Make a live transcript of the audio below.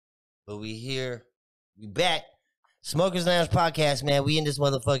but we here. We back. Smokers Lounge podcast, man. We in this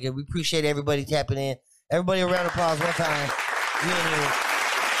motherfucker. We appreciate everybody tapping in. Everybody, a round of applause one time. We in here.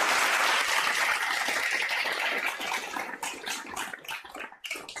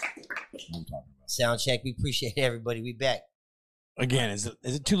 Sound check. We appreciate everybody. We back. Again, is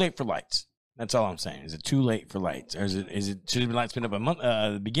it too late for lights? That's all I'm saying. Is it too late for lights, or should the lights been up a month,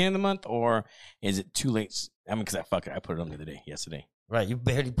 the beginning of the month, or is it too late? I mean, because I put it on the other day, yesterday. Right, you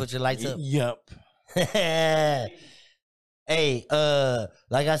barely put your lights up. Yup. Hey,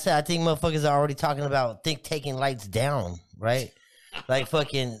 like I said, I think motherfuckers are already talking about taking lights down, right? Like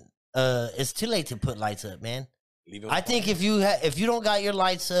fucking, it's too late to put lights up, man. I think if you don't got your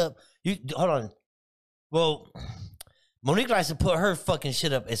lights up, hold on. Well, Monique likes to put her fucking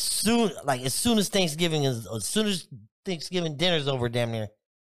shit up as soon as Thanksgiving dinner's over, damn near.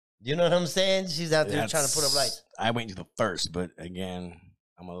 You know what I'm saying? She's out there trying to put up lights. I wait until the first, but again,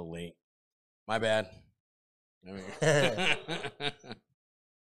 I'm a little late. My bad.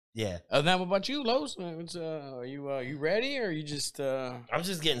 Yeah. Other than that, what about you, Los? Are you ready, or are you just? I'm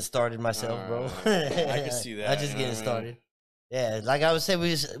just getting started myself, bro. I can see that. I'm just getting started. Yeah, like I was saying,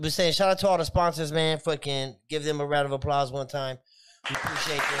 we saying shout out to all the sponsors, man. Fucking give them a round of applause one time. We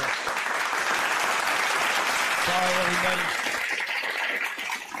appreciate them. Sorry, everybody.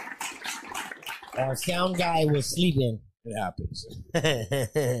 Our sound guy was sleeping. It happens.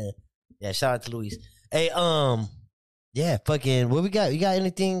 Yeah, shout out to Luis. Hey, yeah, fucking, what we got? You got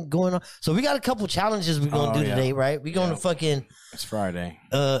anything going on? So we got a couple challenges we're gonna do today, right? We're gonna fucking. It's Friday.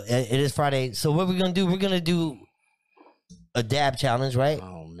 It is Friday. So what we're gonna do? We're gonna do a dab challenge, right?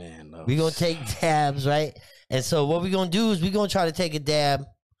 Oh man, we're gonna take dabs, right? And so what we're gonna do is we're gonna try to take a dab.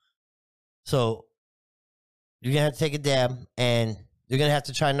 So you're gonna have to take a dab, and you're gonna have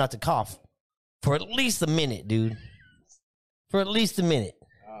to try not to cough for at least a minute, dude. For at least a minute.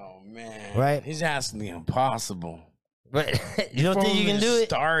 Oh man, right? He's asking the impossible. Right? You don't think you can do it?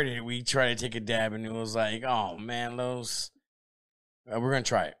 Started, we tried to take a dab, and it was like, oh man, Los, we're gonna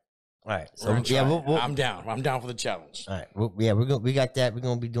try it. All right, so yeah, I'm down. I'm down for the challenge. All right, we got that. We're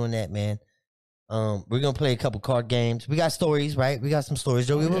gonna be doing that, man. We're gonna play a couple card games. We got stories, right? We got some stories,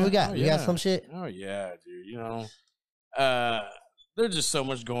 Joey. What we got? We got some shit. Oh yeah, dude. You know, there's just so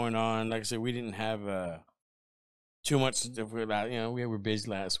much going on. Like I said, we didn't have too much stuff. We were busy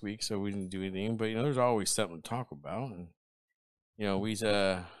last week, so we didn't do anything. But there's always something to talk about, and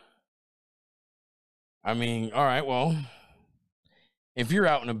I mean, all right, well. If you're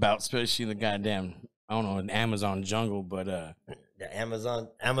out and about, especially in the goddamn, I don't know, an Amazon jungle, but the Amazon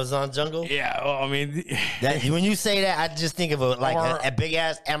jungle. Yeah, well, I mean, when you say that, I just think of a big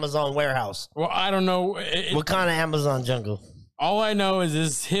ass Amazon warehouse. Well, I don't know what kind of Amazon jungle. All I know is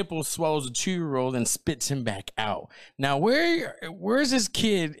this hippo swallows a 2-year-old and spits him back out. Now, where's this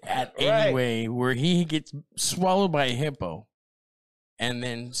kid at anyway, where he gets swallowed by a hippo and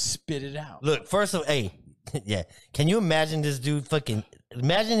then spit it out? Look, first of all, hey. Yeah. Can you imagine this dude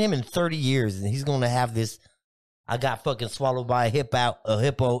imagine him in 30 years and he's going to have this I got fucking swallowed by a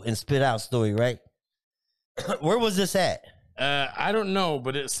hippo and spit out story, right? Where was this at? I don't know,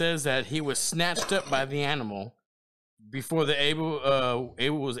 but it says that he was snatched up by the animal before the able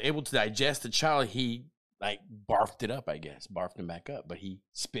was able to digest the child. He barfed it up, I guess. Barfed him back up, but he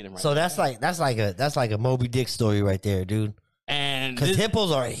spit him right. So that's like a Moby Dick story right there, dude. And because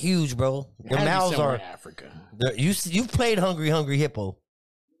hippos are huge, bro. Their mouths are Africa. You've played Hungry Hippo.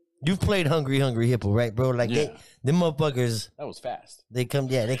 You've played Hungry Hippo, right, bro? Like them motherfuckers. That was fast. They come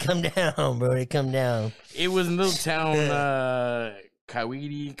down, bro. They come down. It was in a little town,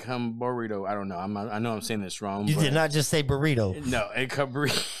 Kawiti, burrito. I don't know. I know I'm saying this wrong. You did not just say burrito. No, it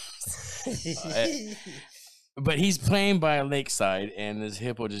burrito. But he's playing by a lakeside, and this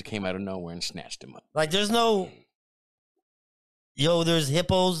hippo just came out of nowhere and snatched him up. Like there's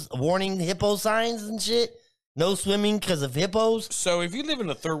hippos, warning hippo signs and shit. No swimming because of hippos. So if you live in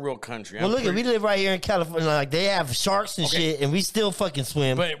a third world country, we live right here in California. Like they have sharks and shit, and we still fucking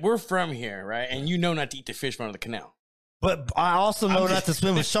swim. But we're from here, right? And you know not to eat the fish from the canal. But I also know not to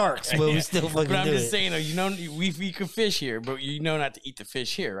swim with sharks, but we still fucking do it. But I'm just saying, we can fish here, but you know not to eat the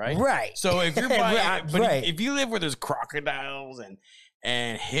fish here, right? Right. So if you're buying, if you live where there's crocodiles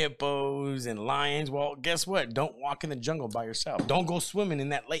and hippos and lions, well, guess what? Don't walk in the jungle by yourself. Don't go swimming in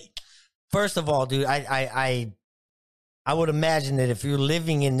that lake. First of all, dude, I would imagine that if you're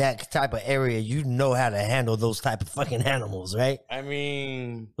living in that type of area, you know how to handle those type of fucking animals, right? I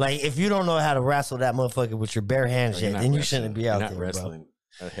mean, like if you don't know how to wrestle that motherfucker with your bare hands yet, then you shouldn't be out there, wrestling.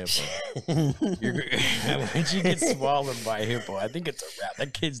 A hippo. Once you get swallowed by a hippo, I think it's a wrap.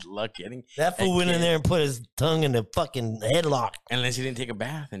 That kid's lucky. I think that fool went in there and put his tongue in the fucking headlock. Unless he didn't take a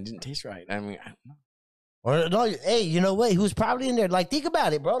bath and didn't taste right. I mean, I don't know. Or no, hey, you know what? He was probably in there. Like, think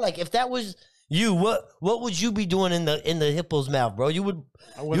about it, bro. Like, if that was you, what would you be doing in the hippo's mouth, bro? You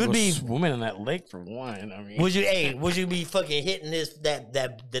would be swimming in that lake for one. I mean, would you be fucking hitting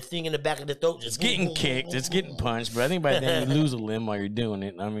the thing in the back of the throat? It's getting kicked, it's getting punched, but I think by then you lose a limb while you're doing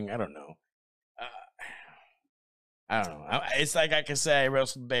it. I mean, I don't know. I don't know. It's like I can say I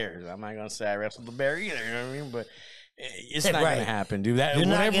wrestled bears. I'm not gonna say I wrestled the bear either. You know what I mean? But it's not gonna happen, dude.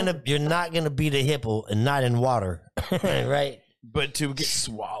 You're not gonna beat a hippo and not in water, right? But to get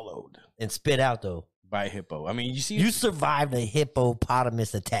swallowed and spit out though by a hippo. I mean, you survived a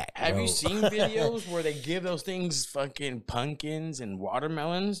hippopotamus attack. Have you seen videos where they give those things fucking pumpkins and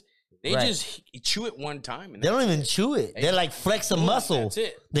watermelons? They just chew it one time. And they don't even chew it. They like flex a muscle. That's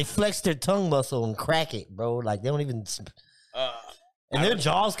it. They flex their tongue muscle and crack it, bro. Like they don't even. And their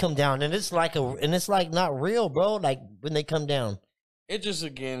jaws come down, and it's like not real, bro. Like when they come down. It just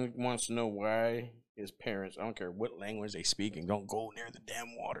again wants to know why his parents, I don't care what language they speaking, don't go near the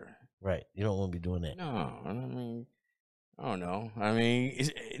damn water. Right. You don't want to be doing that. No, I mean, I don't know. I mean,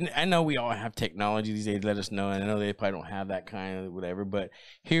 I know we all have technology these days. Let us know. And I know they probably don't have that kind of whatever. But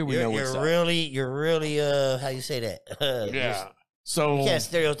here we know what's up. You're really, how you say that? Yeah. So you can't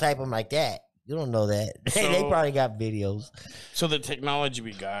stereotype them like that. You don't know that. They probably got videos. So the technology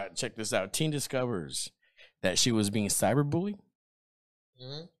we got. Check this out. Teen discovers that she was being cyberbullied.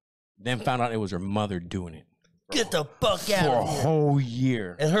 Mm-hmm. Then found out it was her mother doing it. Get the fuck out for of here. A whole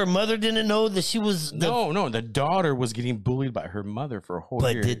year. And her mother didn't know that she was... No. The daughter was getting bullied by her mother for a whole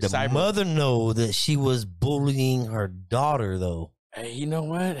year. But did the mother know that she was bullying her daughter, though? Hey, you know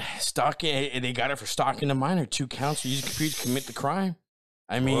what? Stalking. They got her for stalking a minor. 2 counts. You commit the crime.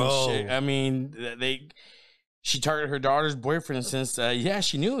 I mean, she targeted her daughter's boyfriend since,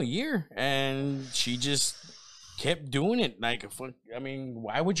 she knew a year. And she just kept doing it. Like, I mean,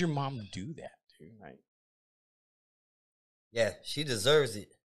 why would your mom do that, dude? Like, yeah, she deserves it.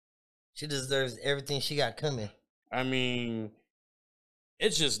 She deserves everything she got coming. I mean,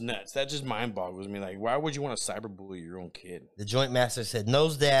 it's just nuts. That just mind boggles me. Like, why would you want to cyberbully your own kid? The Joint Master said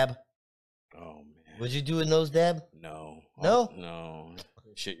nose dab. Oh, man. Would you do a nose dab? No. No? No.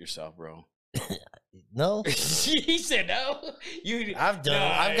 Shit yourself, bro. No? He said no. I've done.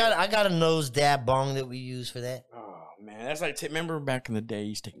 I got a nose dab bong that we use for that. Oh, man. That's like, remember back in the day, you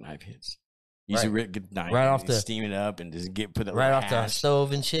used to take knife hits. You used to get knife right off steam it up and just put it right off the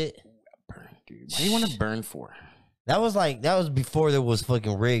stove and shit. Burn, dude. What do you want to burn for? That was before there was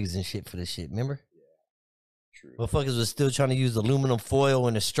fucking rigs and shit for this shit. Remember? Yeah, true. Motherfuckers was still trying to use aluminum foil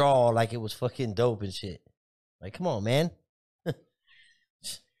and a straw like it was fucking dope and shit. Like, come on, man.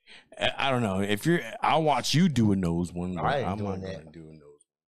 I don't know I'll watch you do a nose one. I'm not gonna do a nose.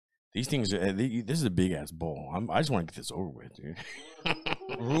 These things are. This is a big ass bowl. I just want to get this over with, dude.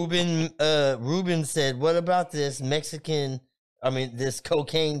 Ruben said, "What about this this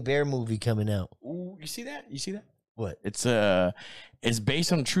cocaine bear movie coming out?" Ooh, you see that? What? It's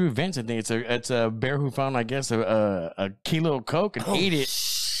based on true events. I think it's a bear who found, I guess, a kilo of coke and ate it.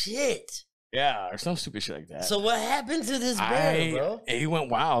 Shit. Yeah, or some stupid shit like that. So what happened to this bear, bro? He went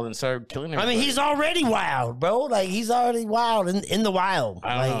wild and started killing everybody. I mean, he's already wild, bro. Like, he's already wild in the wild.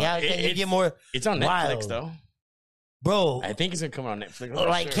 Like, how can you get more? It's on Netflix, though, bro. I think it's gonna come on Netflix.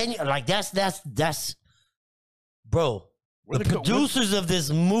 Like, can you? Like, that's, bro. The producers of this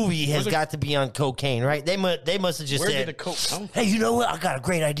movie has got to be on cocaine, right? They must have just said, "Where did the coke come from?" Hey, you know what? I got a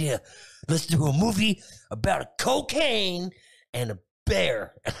great idea. Let's do a movie about a cocaine and a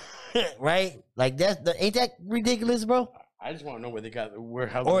bear. Right? Like ain't that ridiculous, bro? I just want to know where they got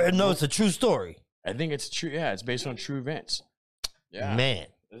it's a true story. I think it's true. Yeah, it's based on true events. Yeah, man.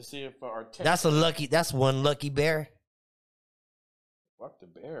 Let's see if that's one lucky bear. Fuck the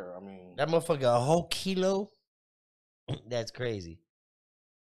bear. I mean, that motherfucker a whole kilo. That's crazy.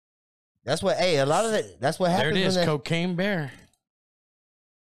 That's what. Hey, a lot of that. That's what happens. There it is, cocaine bear.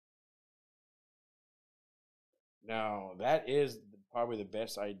 Now that is probably the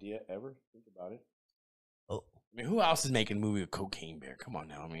best idea ever. Think about it. Oh, I mean, who else is making a movie with cocaine bear? Come on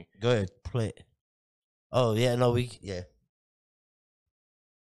now. I mean, go ahead, play it. Oh yeah, no, we we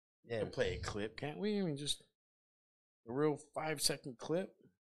can play a clip, can't we? I mean, just a real 5-second clip.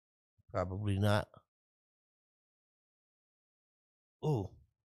 Probably not. Ooh.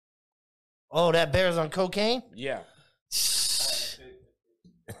 Oh, that bear's on cocaine? Yeah.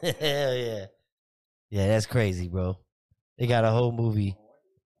 Hell yeah. Yeah, that's crazy, bro. They got a whole movie.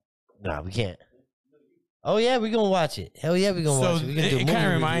 Nah, we can't. Oh yeah, we gonna watch it. Hell yeah, we gonna watch it. We gonna do it kind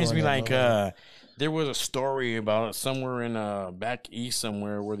of reminds me like there was a story about somewhere in back east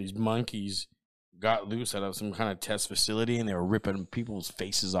somewhere where these monkeys got loose out of some kind of test facility and they were ripping people's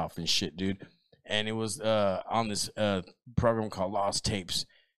faces off and shit, dude. And it was on this program called Lost Tapes.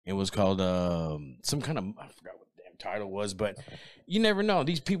 It was called some kind of, I forgot what the damn title was, but you never know.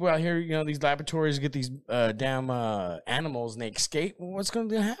 These people out here, you know, these laboratories get these damn animals and they escape. Well, what's going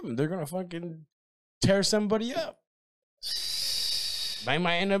to happen? They're going to fucking tear somebody up. They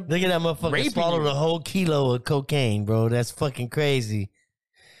might end up. Look at that motherfucker swallow a whole kilo of cocaine, bro. That's fucking crazy.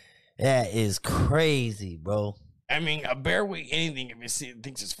 That is crazy, bro. I mean, a bear will eat anything if it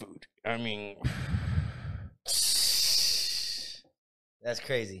thinks it's food. I mean, that's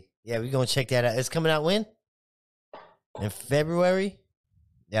crazy. Yeah, we're gonna check that out. It's coming out when? In February?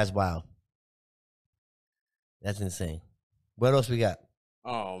 That's wild. That's insane. What else we got?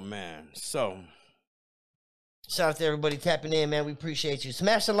 Oh man. So shout out to everybody tapping in, man. We appreciate you.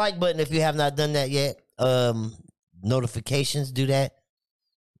 Smash the like button if you have not done that yet. Notifications, do that.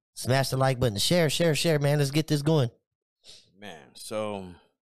 Smash the like button. Share, man. Let's get this going. Man, so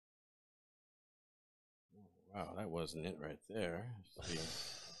wow, that wasn't it right there.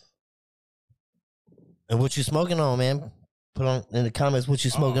 And what you smoking on, man? Put on in the comments what you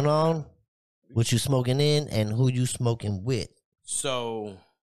smoking on, what you smoking in, and who you smoking with. So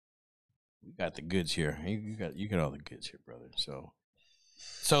we got the goods here. You got all the goods here, brother. So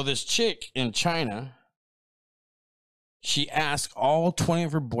this chick in China, she asked all 20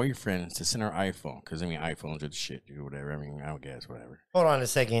 of her boyfriends to send her iPhone. Because, I mean, iPhones are the shit, dude, whatever. I mean, I guess, whatever. Hold on a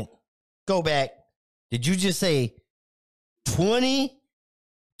second. Go back. Did you just say 20?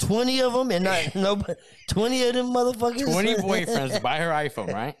 20 of them and not nobody? 20 of them motherfuckers? 20 boyfriends to buy her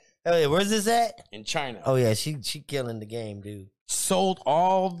iPhone, right? Oh, yeah. Where's this at? In China. Oh, yeah. She killing the game, dude. Sold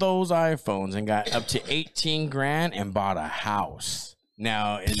all those iPhones and got up to 18 grand and bought a house.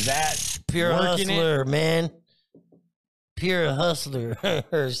 Now, is that pure hustler, man? Pure hustler.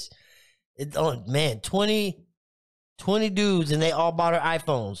 Man, 20 dudes and they all bought her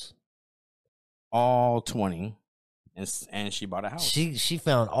iPhones. All 20. And she bought a house. She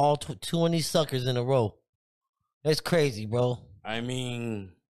found all 20 suckers in a row. That's crazy, bro. I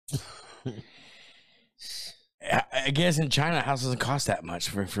mean, I guess in China, a house doesn't cost that much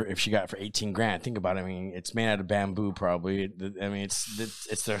for if she got it for 18 grand. Think about it. I mean, it's made out of bamboo, probably. I mean,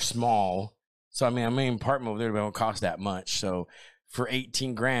 they're small. So I mean, apartment over there don't cost that much. So for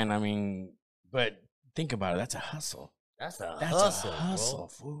 18 grand, I mean, but think about it. That's a hustle. That's a hustle, bro.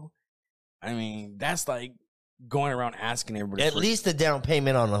 Fool. I mean, that's like going around asking everybody. At least the down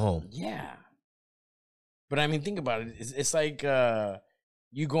payment on the home. Yeah. But I mean, think about it. It's like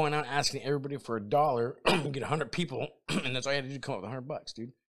you going out asking everybody for $1, you get 100 people, and that's all you had to do to come up with $100,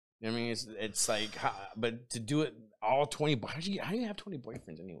 dude. I mean, it's like, but to do it all 20. How do you have 20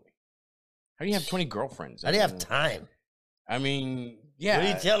 boyfriends anyway? How do you have 20 girlfriends? I didn't have time. I mean, yeah. What do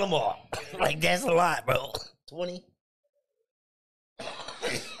you tell them all? Like, that's a lot, bro. 20?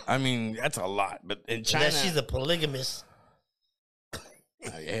 I mean, that's a lot. But in China, she's a polygamist. Yeah,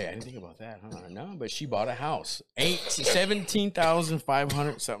 I didn't think about that, huh? No, but she bought a house.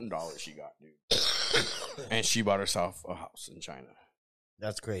 $17,500 something she got, dude. And she bought herself a house in China.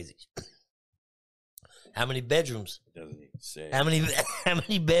 That's crazy. How many bedrooms? It doesn't even say. How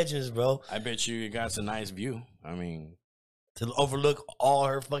many bedrooms, bro? I bet you it got a nice view. I mean, to overlook all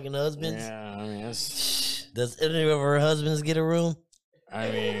her fucking husbands. Yeah, I mean, does any of her husbands get a room?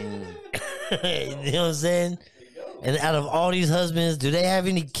 I mean, you know what I'm saying? And out of all these husbands, do they have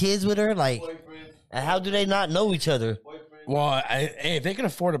any kids with her? Like, how do they not know each other? Well, if they can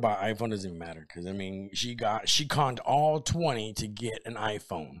afford to buy an iPhone, it doesn't even matter. Because, I mean, she conned all 20 to get an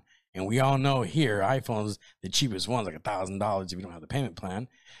iPhone. And we all know here, iPhones, the cheapest one's like $1,000 if you don't have the payment plan.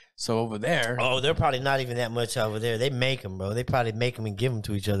 So over there. Oh, they're probably not even that much over there. They make them, bro. They probably make them and give them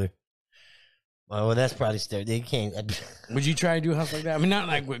to each other. Well, that's probably still. They can't. Would you try to do a hustle like that? I mean, not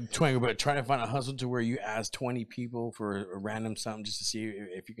like with 20, but try to find a hustle to where you ask 20 people for a random something just to see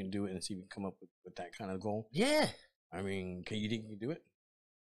if you can do it and see if you can come up with that kind of goal. Yeah. I mean, you think you can do it?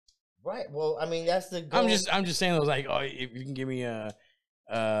 Right. Well, I mean, that's the goal. I'm just saying, like, oh, if you can give me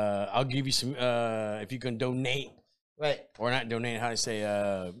I'll give you some, if you can donate. Right. Or not donate, how do I say,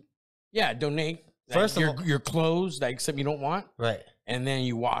 donate. First like, of all, your clothes, like something you don't want. Right. And then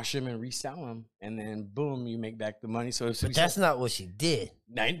you wash them and resell them, and then boom, you make back the money. So but that's not what she did.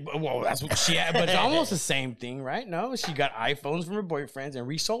 Well, that's what she had, but it's almost the same thing, right? No, she got iPhones from her boyfriends and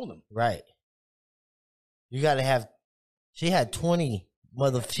resold them. Right. You got to have. She had 20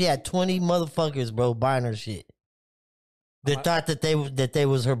 motherfuckers, bro, buying her shit. They thought that they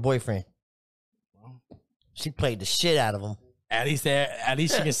was her boyfriend. Well, She played the shit out of them. At least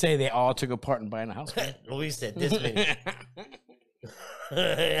you can say they all took a part in buying a house. We said this many.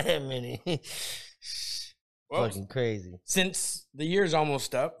 That many. Well, fucking crazy. Since the year's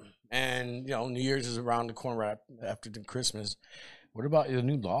almost up, and New Year's is around the corner right after the Christmas. What about the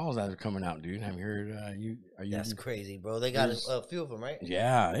new laws that are coming out, dude? Have you heard? That's crazy, bro. They got a few of them, right?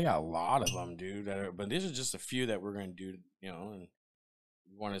 Yeah, they got a lot of them, dude. But these are just a few that we're going to do, and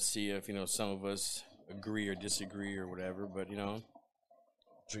we want to see if some of us agree or disagree or whatever. But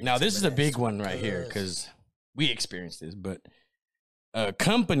now this is a big one right here because we experienced this. But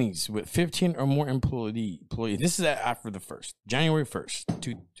companies with 15 or more employees. This is after the January 1st,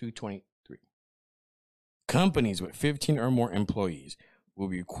 2023. Companies with 15 or more employees will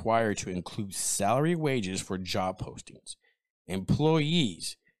be required to include salary wages for job postings.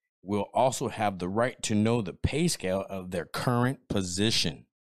 Employees will also have the right to know the pay scale of their current position.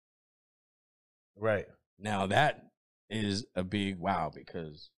 Right. Now that is a big wow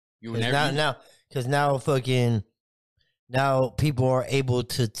because now people are able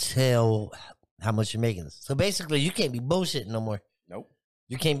to tell how much you're making. So basically, you can't be bullshitting no more. Nope.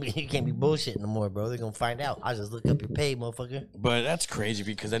 You can't be bullshitting no more, bro. They're gonna find out. I just look up your pay, motherfucker. But that's crazy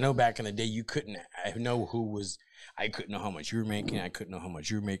because I know back in the day I couldn't know how much you were making. I couldn't know how much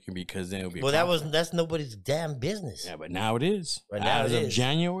you were making because then it would be that's nobody's damn business. Yeah, but now it is. Right now As of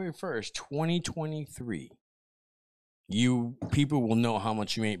January 1st, 2023, people will know how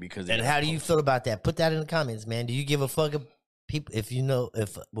much you make because. And how do you feel about that? Put that in the comments, man. Do you give a fuck if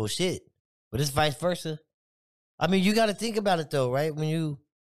shit? But it's vice versa. I mean, you got to think about it though, right? When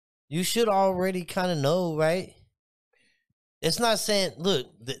you should already kind of know, right? It's not saying, look,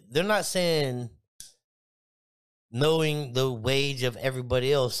 they're not saying knowing the wage of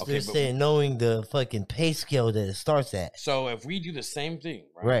everybody else. Okay, they're saying knowing the fucking pay scale that it starts at. So if we do the same thing,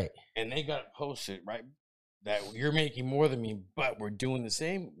 right? And they got posted, right, that you're making more than me, but we're doing the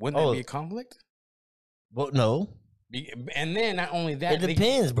same, wouldn't that be a conflict? Well, no. And then not only that, it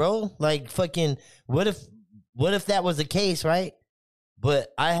depends, bro. Like fucking, what if that was the case, right?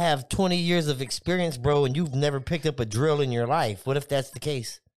 But I have 20 years of experience, bro, and you've never picked up a drill in your life. What if that's the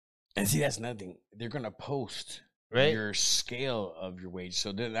case? And see, that's nothing. They're gonna post your scale of your wage,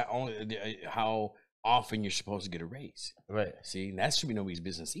 so they're not only how often you're supposed to get a raise. Right. See, that should be nobody's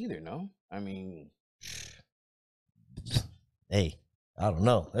business either. No, I mean, hey, I don't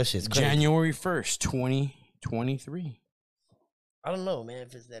know. That shit's crazy. January 1st, 2023. I don't know, man.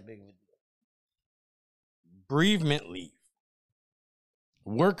 If it's that big of a deal. Bereavement leave.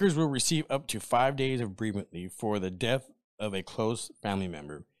 Workers will receive up to 5 days of bereavement leave for the death of a close family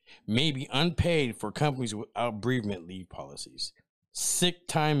member. May be unpaid for companies without bereavement leave policies. Sick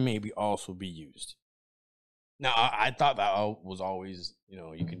time may also be used. Now, I thought that was always,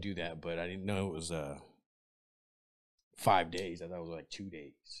 you could do that, but I didn't know it was 5 days. I thought it was like 2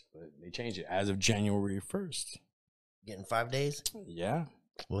 days, but they changed it as of January 1st. Getting 5 days? Yeah.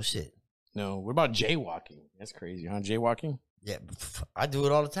 Well, shit. No. What about jaywalking? That's crazy, huh? Jaywalking? Yeah, I do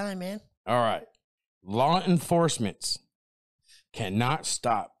it all the time, man. All right. Law enforcement cannot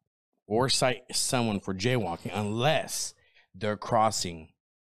stop or cite someone for jaywalking unless they're crossing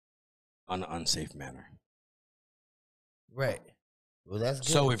on an unsafe manner. Right. Well, that's good.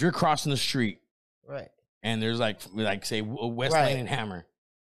 So if you're crossing the street, right, and there's like say West Lane and Hammer,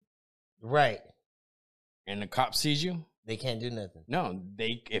 right, and the cop sees you, they can't do nothing. No,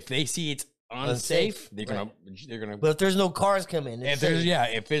 if they see it's unsafe, they're gonna. But if there's no cars coming, if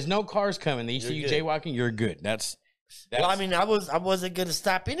there's no cars coming, they see you jaywalking, you're good. That's. Well, I mean, I wasn't gonna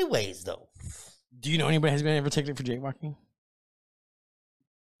stop anyways, though. Do you know anybody has been ever taken for jaywalking?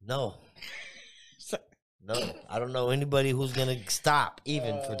 No. No, I don't know anybody who's gonna stop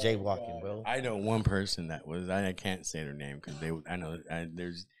even for jaywalking, bro. I know one person that was. I can't say their name because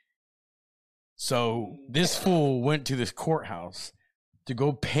there's. So this fool went to this courthouse to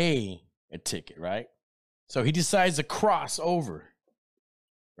go pay a ticket, right? So he decides to cross over,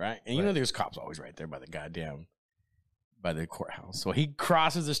 right? And there's cops always right there by the courthouse. So he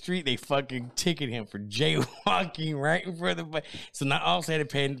crosses the street. They fucking ticket him for jaywalking right in front of the. So not also had to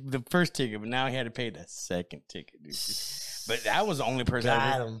pay the first ticket, but now he had to pay the second ticket, dude. But that was the only person.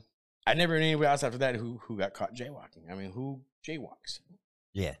 I never knew anybody else after that who got caught jaywalking. I mean, who jaywalks?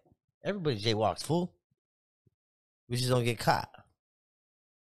 Yeah, everybody jaywalks, fool. We just don't get caught.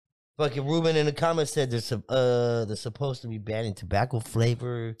 Fucking Ruben in the comments said they're supposed to be banning tobacco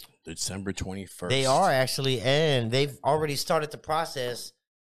flavor. December 21st. They are actually, and they've already started the process.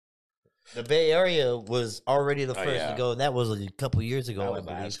 The Bay Area was already the first to go. That was a couple years ago. That was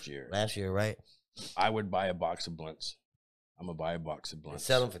last year. Last year, right? I would buy a box of blunts. I'm gonna buy a box of blunts.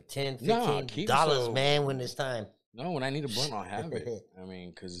 Sell them for $10, $15, man, when it's time. No, when I need a blunt, I'll have it. I mean,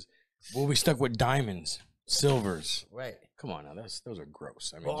 because we'll be stuck with diamonds, silvers. Right. Come on now, those are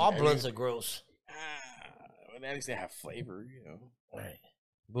gross. I mean, well, all blunts are gross. At least they have flavor, Right.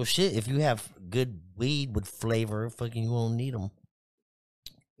 Well, shit, if you have good weed with flavor, fucking you won't need them.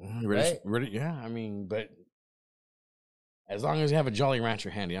 Right? Yeah, I mean, but as long as you have a Jolly Rancher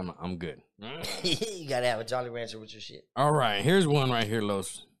handy, I'm good. You gotta have a Jolly Rancher with your shit. All right, here's one right here,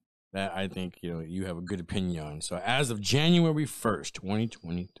 Los, that I think you have a good opinion on. So, as of January 1st,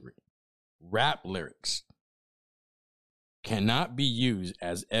 2023, rap lyrics cannot be used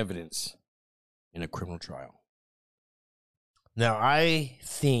as evidence in a criminal trial. Now, I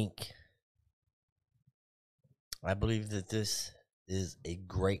believe that this is a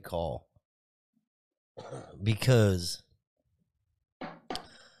great call because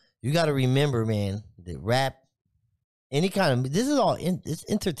you got to remember, man, that rap, any kind of, this is all, it's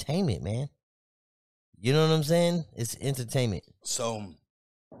entertainment, man. You know what I'm saying? It's entertainment. So,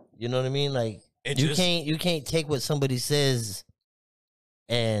 you know what I mean? Like, you can't take what somebody says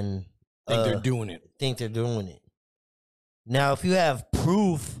and think they're doing it. Now, if you have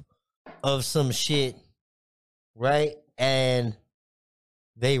proof of some shit, right, and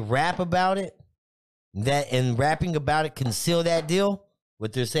they rap about it, and rapping about it can seal that deal,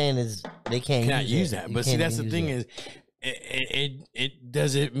 what they're saying is they can't use that. But see, that's the thing is, it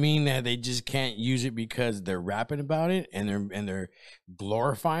doesn't mean that they just can't use it because they're rapping about it and they're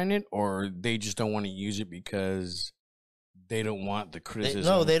glorifying it, or they just don't want to use it because they don't want the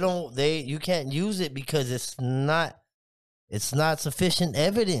criticism. You can't use it because it's not sufficient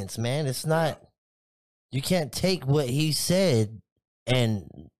evidence, man. It's not. You can't take what he said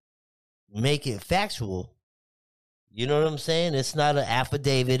and make it factual. You know what I'm saying? It's not an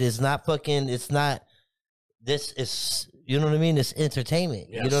affidavit. It's not fucking. It's not. This is. You know what I mean? It's entertainment.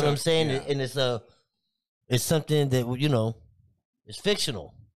 Yeah, you know what I'm saying? Yeah. And it's something that it's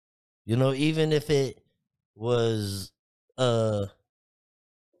fictional. Even if it was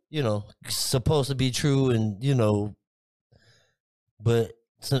supposed to be true, and but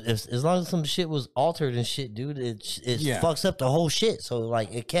as long as some shit was altered and shit, dude, it fucks up the whole shit. So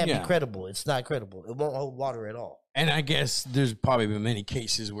like, it can't be credible. It's not credible. It won't hold water at all. And I guess there's probably been many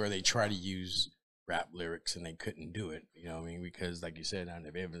cases where they try to use rap lyrics and they couldn't do it. You know what I mean? Because like you said, not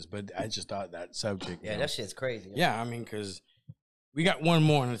enough evidence. But I just thought that subject. Yeah, that shit's crazy. Yeah, I mean, because we got one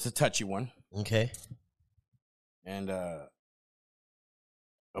more and it's a touchy one. Okay. And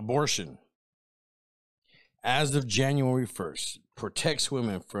abortion, as of January 1st, protects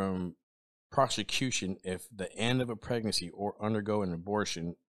women from prosecution if the end of a pregnancy or undergo an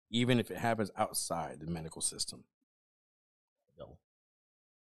abortion, even if it happens outside the medical system. No.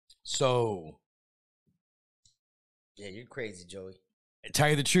 So, yeah, you're crazy, Joey. To tell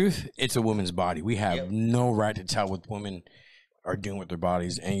you the truth, it's a woman's body. We have no right to tell what women are doing with their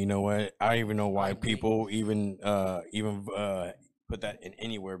bodies. And you know what? I don't even know why people even put that in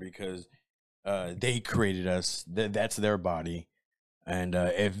anywhere, because they created us. That's their body. And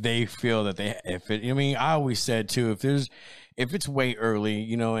if they feel that I always said too, if it's way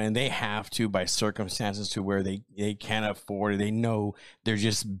early, and they have to by circumstances to where they can't afford it, they know they're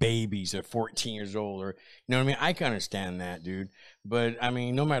just babies, they're 14 years old, or I can understand that, dude. But I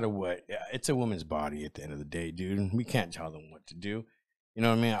mean, no matter what, it's a woman's body at the end of the day, dude. We can't tell them what to do. You know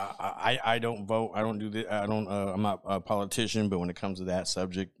what I mean? I don't vote. I don't do this. I'm not a politician, but when it comes to that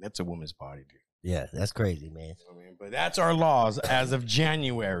subject, that's a woman's body, dude. Yeah, that's crazy, man. You know what I mean? But that's our laws as of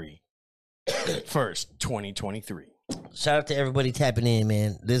January 1st, 2023. Shout out to everybody tapping in,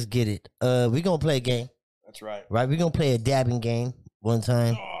 man. Let's get it. We're going to play a game. That's right. Right, we're going to play a dabbing game one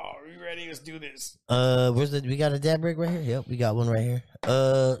time. Oh, are you ready? Let's do this. We got a dab break right here? Yep, we got one right here.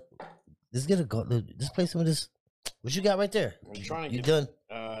 Let's get let's play some of this. What you got right there? I'm trying to you done?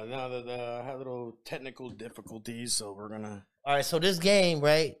 Now that I have little technical difficulties, so we're going to. All right, so this game,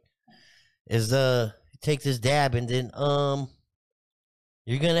 right, is take this dab and then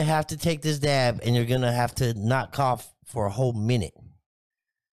you're gonna have to take this dab and you're gonna have to not cough for a whole minute.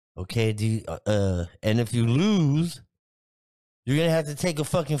 Okay, and if you lose, you're gonna have to take a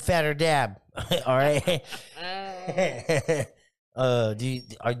fucking fatter dab. All right. Do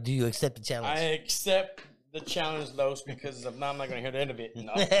you accept the challenge? I accept the challenge, Los, because if not, I'm not gonna hear the end of it.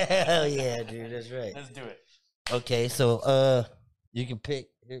 No. Hell yeah, dude, that's right. Let's do it. Okay, so you can pick.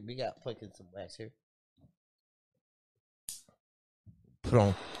 Here, we got fucking some wax here. Put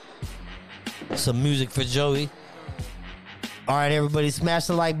on some music for Joey. All right, everybody, smash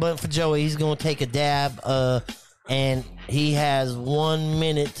the like button for Joey. He's gonna take a dab, and he has 1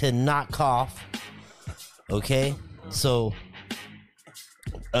 minute to not cough. Okay, so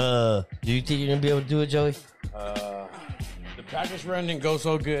Do you think you're gonna be able to do it, Joey? The practice run didn't go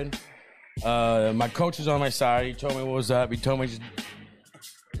so good. My coach was on my side. He told me what was up. He told me just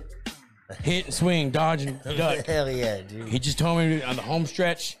hit and swing, dodge and duck. Hell yeah, dude. He just told me on the home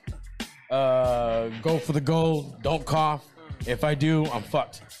stretch, go for the goal. Don't cough. If I do, I'm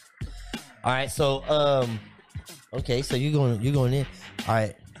fucked. All right, so okay, so you're going in. All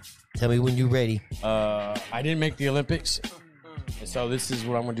right, tell me when you're ready. I didn't make the Olympics, and so this is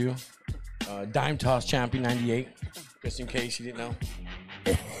what I'm gonna do. Dime toss champion '98, just in case you didn't know.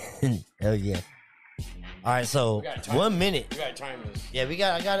 Hell yeah. All right, so 1 minute. We gotta time this. Yeah,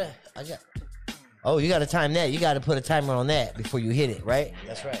 I got. Oh, you gotta time that. You gotta put a timer on that before you hit it, right? Yeah.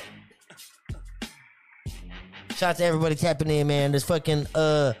 That's right. Shout out to everybody tapping in, man. This fucking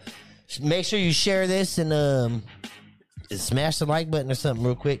make sure you share this and smash the like button or something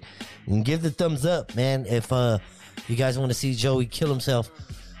real quick and give the thumbs up, man. If you guys want to see Joey kill himself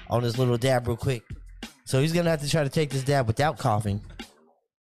on this little dab real quick. So he's gonna have to try to take this dab without coughing.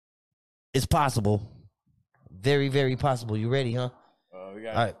 It's possible. Very, very possible. You ready, huh? We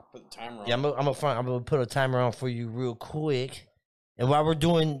gotta put the timer on. Yeah, I'm gonna put a timer on for you real quick. And while we're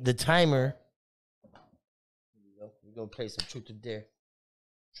doing the timer, we're gonna play some truth or dare.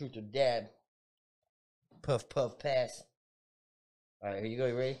 Truth or dab. Puff, puff, pass. All right, here you go.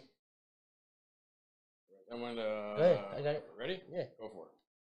 You ready? I'm gonna. Go ahead. I got it. Ready? Yeah. Go for it.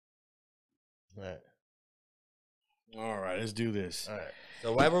 All right. All right, let's do this. All right.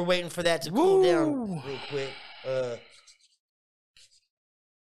 So while we're waiting for that to cool down real quick, we're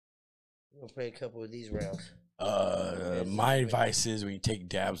gonna play a couple of these rounds. My advice is when you take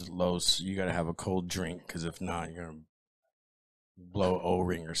dabs with Los, you gotta have a cold drink, because if not, you're gonna blow an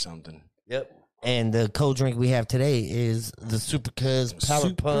O-ring or something. Yep. And the cold drink we have today is the Super Cuz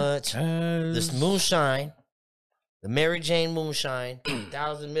Power Punch, this Moonshine, the Mary Jane Moonshine,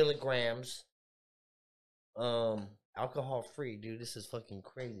 1,000 milligrams, alcohol free, dude. This is fucking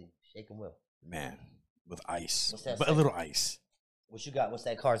crazy. Shake 'em well, man, with ice, what's that but say? a little ice. What you got? What's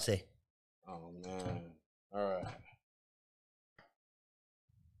that card say? Oh man! All right.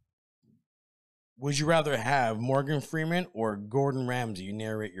 Would you rather have Morgan Freeman or Gordon Ramsay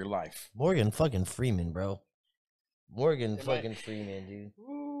narrate your life? Morgan fucking Freeman, bro. Morgan fucking Freeman, dude.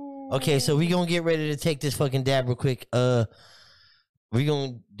 Okay, so we gonna get ready to take this fucking dab real quick. We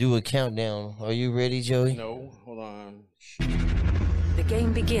gonna do a countdown. Are you ready, Joey? No, hold on. The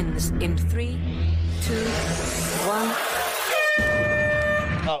game begins in 3, 2, 1.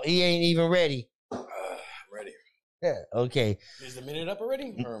 Oh, he ain't even ready. Ready. Yeah. Okay. Is the minute up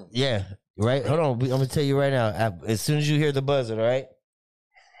already? Or? Yeah. Right. Hold on. I'm gonna tell you right now. As soon as you hear the buzzer, all right?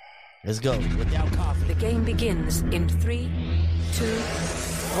 Let's go. Without coffee. The game begins in 3, 2,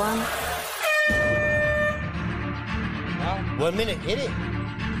 1. 1 minute. Hit it.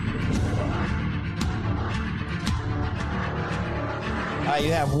 All right.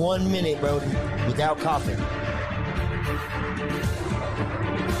 You have 1 minute, bro, without coughing.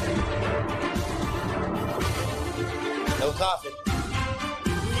 No coughing.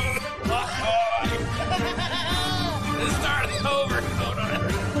 Let's start over. Hold on.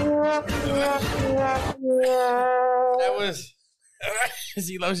 That was.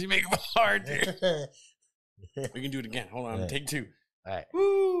 He loves you, make it hard, dude. We can do it again. Hold on. Right. Take 2. All right.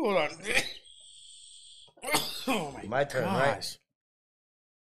 Woo, hold on. Oh My turn, gosh. right?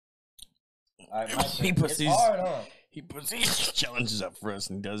 All right, my turn. He puts It's these. hard, huh? He puts these challenges up for us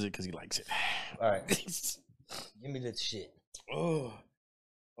and does it because he likes it. All right. Give me this shit. Oh,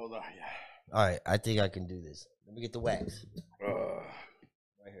 hold on. Yeah. All right. I think I can do this. Let me get the wax.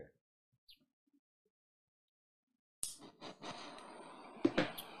 Right here.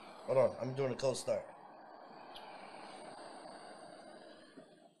 Hold on. I'm doing a cold start.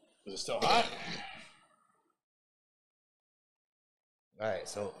 Is it still hot? All right.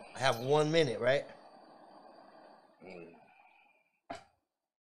 So I have 1 minute, right?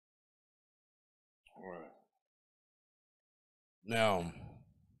 All right. Now,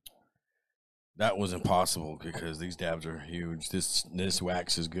 that was impossible because these dabs are huge. This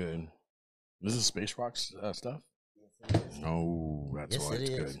wax is good. This is Space Rocks stuff? No, that's Yes, why it it's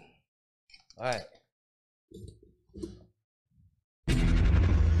is. good. All right.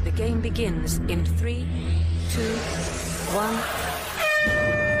 The game begins in 3, 2, 1.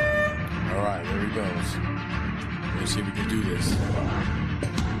 All right, there he goes. Let's see if we can do this.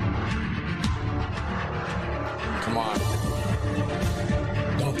 Come on.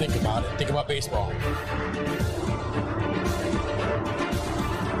 Don't think about it. Think about baseball.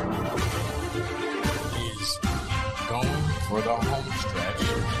 He's going for the home stretch.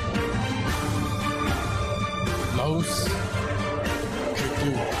 Los could do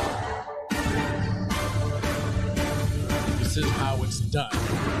it. done.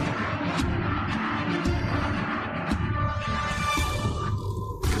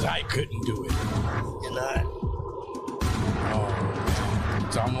 Because I couldn't do it. You're not. Oh,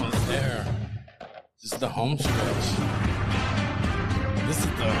 it's almost there. This is the home stretch. This is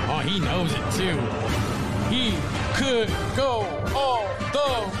the, oh, he knows it too. He could go all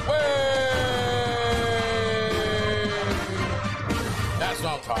the way. That's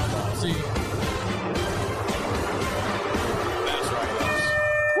what I'm talking about. See? That's right.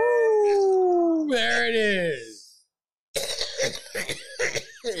 Woo! There it is.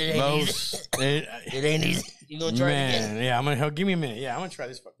 It ain't easy. You gonna try it again? Yeah, give me a minute. Yeah, I'm gonna try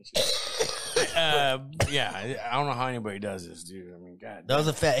this fucking shit. Yeah, I don't know how anybody does this, dude. I mean, God. That was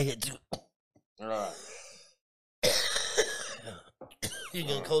a fat hit too. All right. You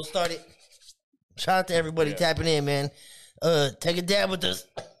gonna cold start it? Shout out to everybody tapping in, man. Take a dab with us.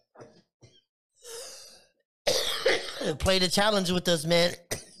 Play the challenge with us, man.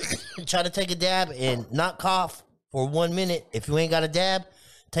 Try to take a dab and not cough for 1 minute. If you ain't got a dab,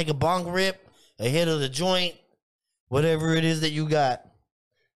 take a bong rip, a hit of the joint, whatever it is that you got.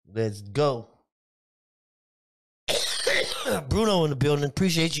 Let's go. Bruno in the building.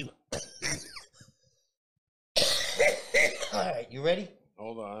 Appreciate you. All right, you ready?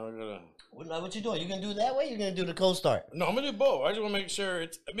 Hold on. I gotta... What you doing? You gonna do it that way? Or you gonna do the cold start? No, I'm gonna do both. I just want to make sure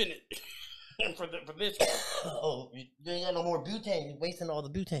it's a minute for this one. Oh, you ain't got no more butane. You're wasting all the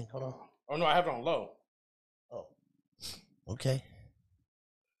butane. Hold on. Oh no, I have it on low. Oh, okay.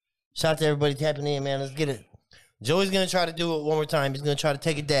 Shout out to everybody tapping in, man. Let's get it. Joey's gonna try to do it one more time. He's gonna try to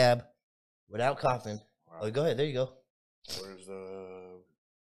take a dab without coughing. Right. Oh, go ahead. There you go. Where's the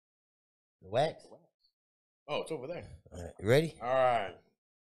wax? Oh, it's over there. All right, you ready? All right.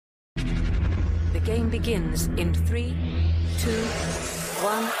 The game begins in 3, 2,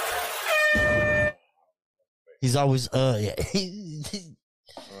 1. He's always yeah.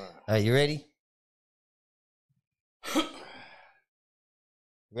 All right, you ready?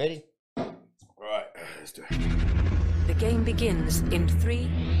 Ready? All right, let's do it. The game begins in 3,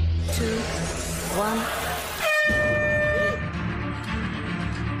 2, 1.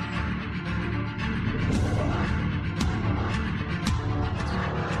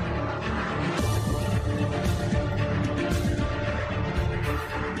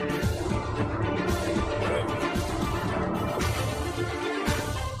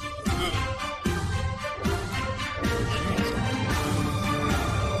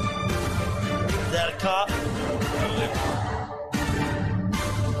 Is that a cough?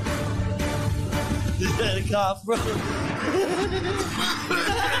 Is that a cough, bro?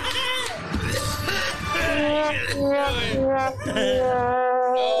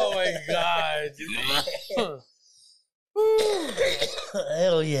 Oh my God.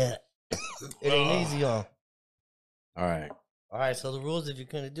 Hell yeah. It ain't easy on. All right. All right, so the rules, if you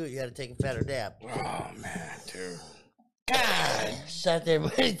couldn't do it, you had to take a fatter dab. Oh, man, dude. God. Shout out to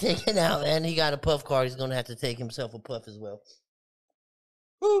everybody taking out, man. He got a puff card. He's going to have to take himself a puff as well.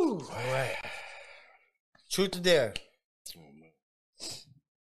 Woo. All right. Truth or dare?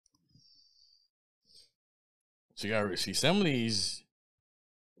 So you gotta see some of these.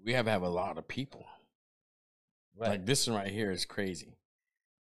 We have to have a lot of people. Right. Like this one right here is crazy.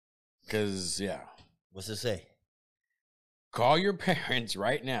 Because What's it say? Call your parents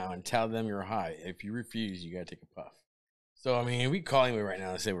right now and tell them you're high. If you refuse, you gotta take a puff. So I mean, if we call anybody right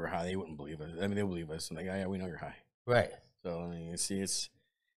now and say we're high, they wouldn't believe us. I mean, they believe us. And like, oh, yeah, we know you're high. Right. So I mean, see, it's.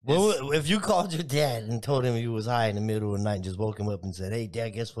 Well, if you called your dad and told him you was high in the middle of the night and just woke him up and said, "Hey, Dad,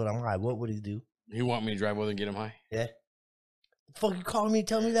 guess what? I'm high." What would he do? You want me to drive over and get him high? Yeah. The fuck you calling me?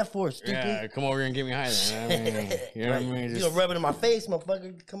 Tell me that for, stupid. Yeah, come over here and get me high then. I mean, you know right. what I mean? You gonna rub it in my face,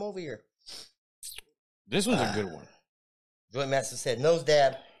 motherfucker? Come over here. This one's a good one. Joint Master said nose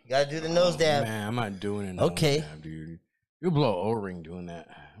dab. You gotta do the nose dab. Man, I'm not doing it. Okay. Dab, dude. You'll blow an O-ring doing that.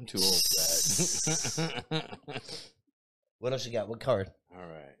 I'm too old for that. What else you got? What card? All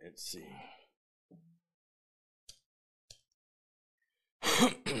right, let's see.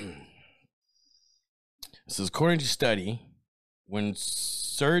 This is according to study, when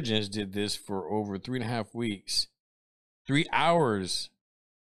surgeons did this for over 3.5 weeks, 3 hours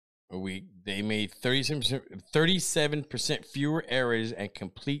a week, they made 37% fewer errors and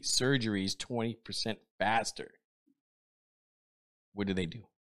complete surgeries 20% faster. What do they do?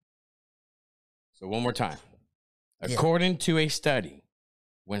 So one more time. Yeah. According to a study,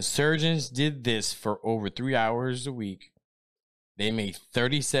 when surgeons did this for over 3 hours a week, they made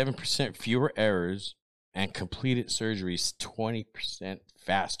 37% fewer errors and completed surgeries 20%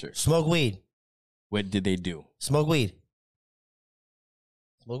 faster. Smoke weed. What did they do? Smoke weed.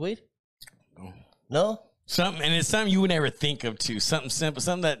 Smoke weed? No. No? Something, and it's something you would never think of too. Something simple,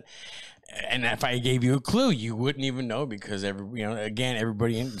 something that, and if I gave you a clue, you wouldn't even know because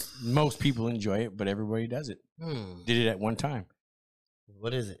most people enjoy it, but everybody does it. Did it at one time.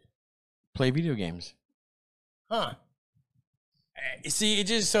 What is it? Play video games. Huh. See, it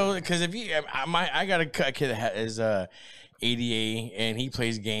just so because if you, I got a kid that is ADA and he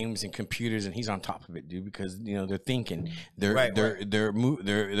plays games and computers and he's on top of it, dude. Because they're thinking, they're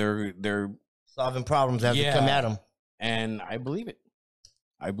solving problems as they come at them, and I believe it.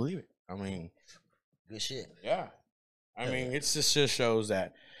 I mean, good shit. Yeah, I mean, it just shows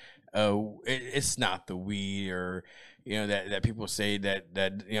that it's not the weed or. That people say that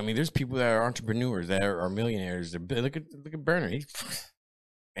I mean, there's people that are entrepreneurs that are millionaires. Look at Berner,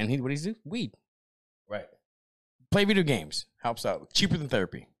 what does he do? Weed, right? Play video games helps out, cheaper than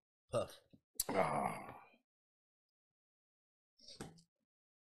therapy. Puff. Oh.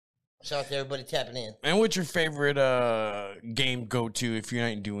 Shout out to everybody tapping in. And what's your favorite game go to if you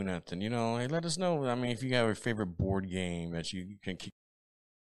ain't doing nothing? Hey, let us know. I mean, if you have a favorite board game that you can keep.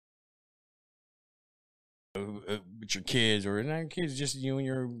 With your kids or not kids, just you and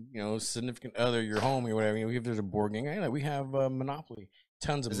your significant other, your homie or whatever. If there's a board game, we have Monopoly.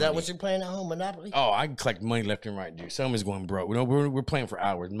 Tons of. Is money. that what you're playing at home, Monopoly? Oh, I collect money left and right, dude. Some is going broke. We're playing for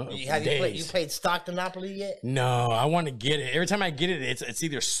hours. Have you played stock Monopoly yet? No, I want to get it. Every time I get it, it's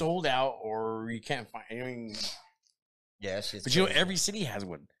either sold out or you can't find. I mean, yeah, shit's but crazy. every city has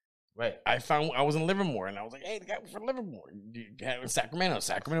one. Right. I was in Livermore and I was like, hey, the guy from Livermore.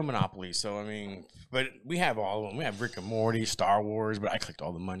 Sacramento Monopoly. So, I mean, but we have all of them. We have Rick and Morty, Star Wars, but I collect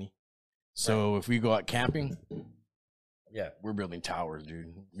all the money. So if we go out camping, yeah, we're building towers,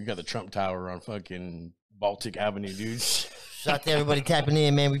 dude. We got the Trump Tower on fucking Baltic Avenue, dude. Shout out to everybody tapping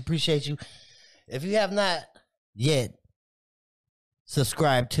in, man. We appreciate you. If you have not yet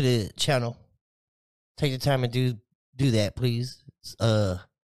subscribed to the channel, take the time and do that, please.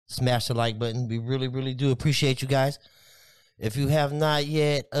 Smash the like button. We really, really do appreciate you guys. If you have not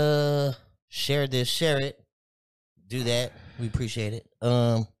yet share it. Do that. We appreciate it.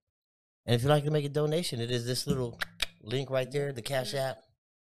 And if you'd like to make a donation, it is this little link right there, the Cash App.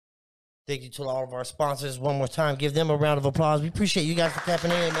 Thank you to all of our sponsors one more time. Give them a round of applause. We appreciate you guys for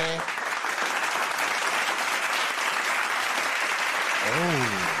tapping in, man.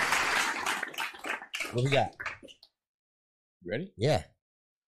 Oh. What we got? Ready? Yeah.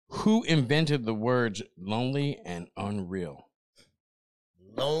 Who invented the words lonely and unreal?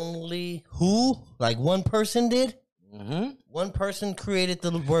 Lonely? Who? Like one person did? Mm-hmm. One person created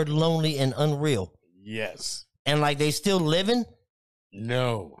the word lonely and unreal. Yes. And like they still living?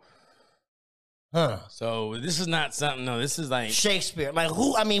 No. Huh. So this is not something, no, this is like Shakespeare. Like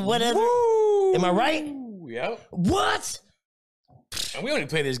who? I mean, whatever. Woo! Am I right? Yep. What? And we only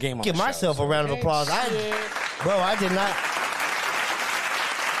play this game on Give the myself show, a round of applause. I did not.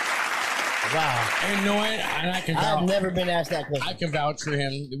 Wow. And no, I've never been asked that question. I can vouch for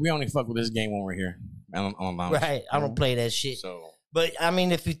him. We only fuck with this game when we're here. Right. I don't play that shit. So, but I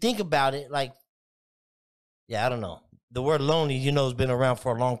mean, if you think about it, like, yeah, I don't know. The word lonely, has been around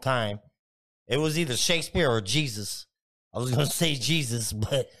for a long time. It was either Shakespeare or Jesus. I was going to say Jesus,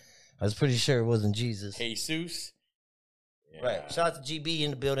 but I was pretty sure it wasn't Jesus. Jesus. Yeah. Right. Shout out to GB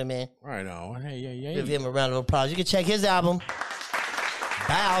in the building, man. Right on. Hey, yeah. Give him a round of applause. You can check his album,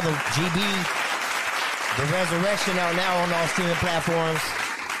 Bow, the GB, The Resurrection, out now on all streaming platforms.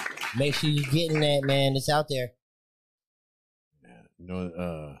 Make sure you're getting that, man. It's out there.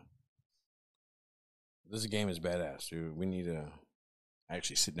 This game is badass, dude. We need to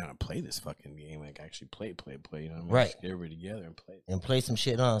actually sit down and play this fucking game. Like, actually play. You know what I mean? Right. Just get everybody together and play. And play some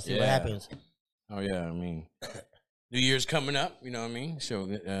shit on, see what happens. Oh, yeah. I mean, New Year's coming up, you know what I mean? So,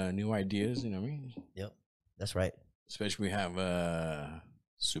 new ideas, you know what I mean? Yep. That's right. Especially we have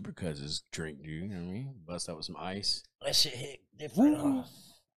Super Cousins drink, dude. You know what I mean? Bust out with some ice. That shit hit different.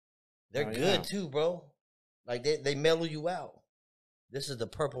 They're good too, bro. Like they mellow you out. This is the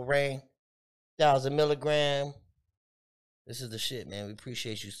Purple Rain, 1,000 milligram. This is the shit, man. We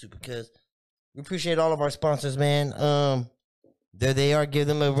appreciate you, Super Cuz. We appreciate all of our sponsors, man. There they are. Give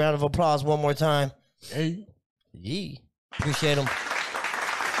them a round of applause one more time. Hey. Yee. Appreciate them.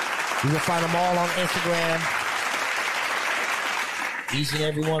 You can find them all on Instagram. Each and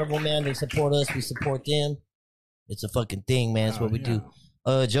every one of them, man. They support us. We support them. It's a fucking thing, man. It's what we do.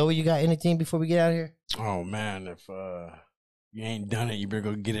 Joey, you got anything before we get out of here? Oh, man. If you ain't done it, you better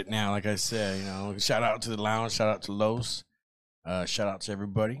go get it now. Like I said, shout out to the lounge. Shout out to Los. Shout out to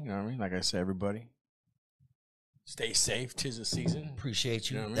everybody. You know what I mean? Like I said, everybody. Stay safe. 'Tis the season.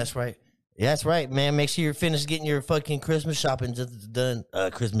 Appreciate you. You know what I mean? That's right. Yeah, that's right, man. Make sure you're finished getting your fucking Christmas shopping done.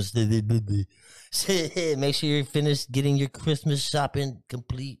 Christmas. Make sure you're finished getting your Christmas shopping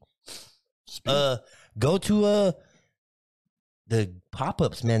complete. Go to the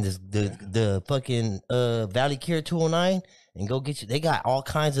pop-ups, man. The fucking Valley Care 209 and go get you. They got all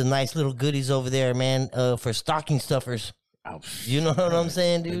kinds of nice little goodies over there, man. For stocking stuffers. Oh, you know what I'm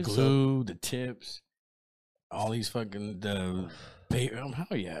saying, dude? The glue, the tips, all these fucking hell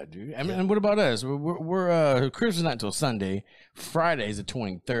yeah, dude. I mean, and what about us? We're Christmas not until Sunday. Friday's the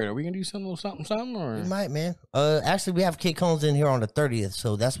 23rd. Are we gonna do something? Or we might, man. Actually, we have Kid Cones in here on the 30th,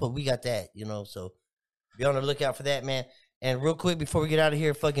 so that's what we got. That so be on the lookout for that, man. And real quick before we get out of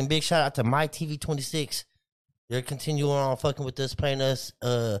here, fucking big shout out to My TV 26. They're continuing on fucking with us, playing us.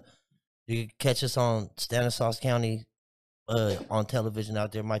 You can catch us on Stanislaus County on television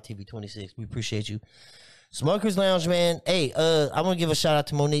out there. My TV 26. We appreciate you. Smokers Lounge, man. Hey, I want to give a shout out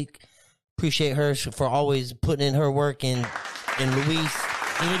to Monique. Appreciate her for always putting in her work and Luis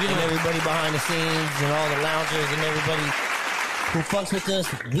and everybody behind the scenes and all the loungers and everybody who fucks with us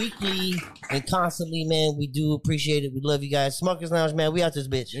weekly and constantly, man. We do appreciate it. We love you guys. Smokers Lounge, man. We out this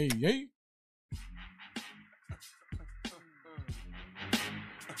bitch. Hey.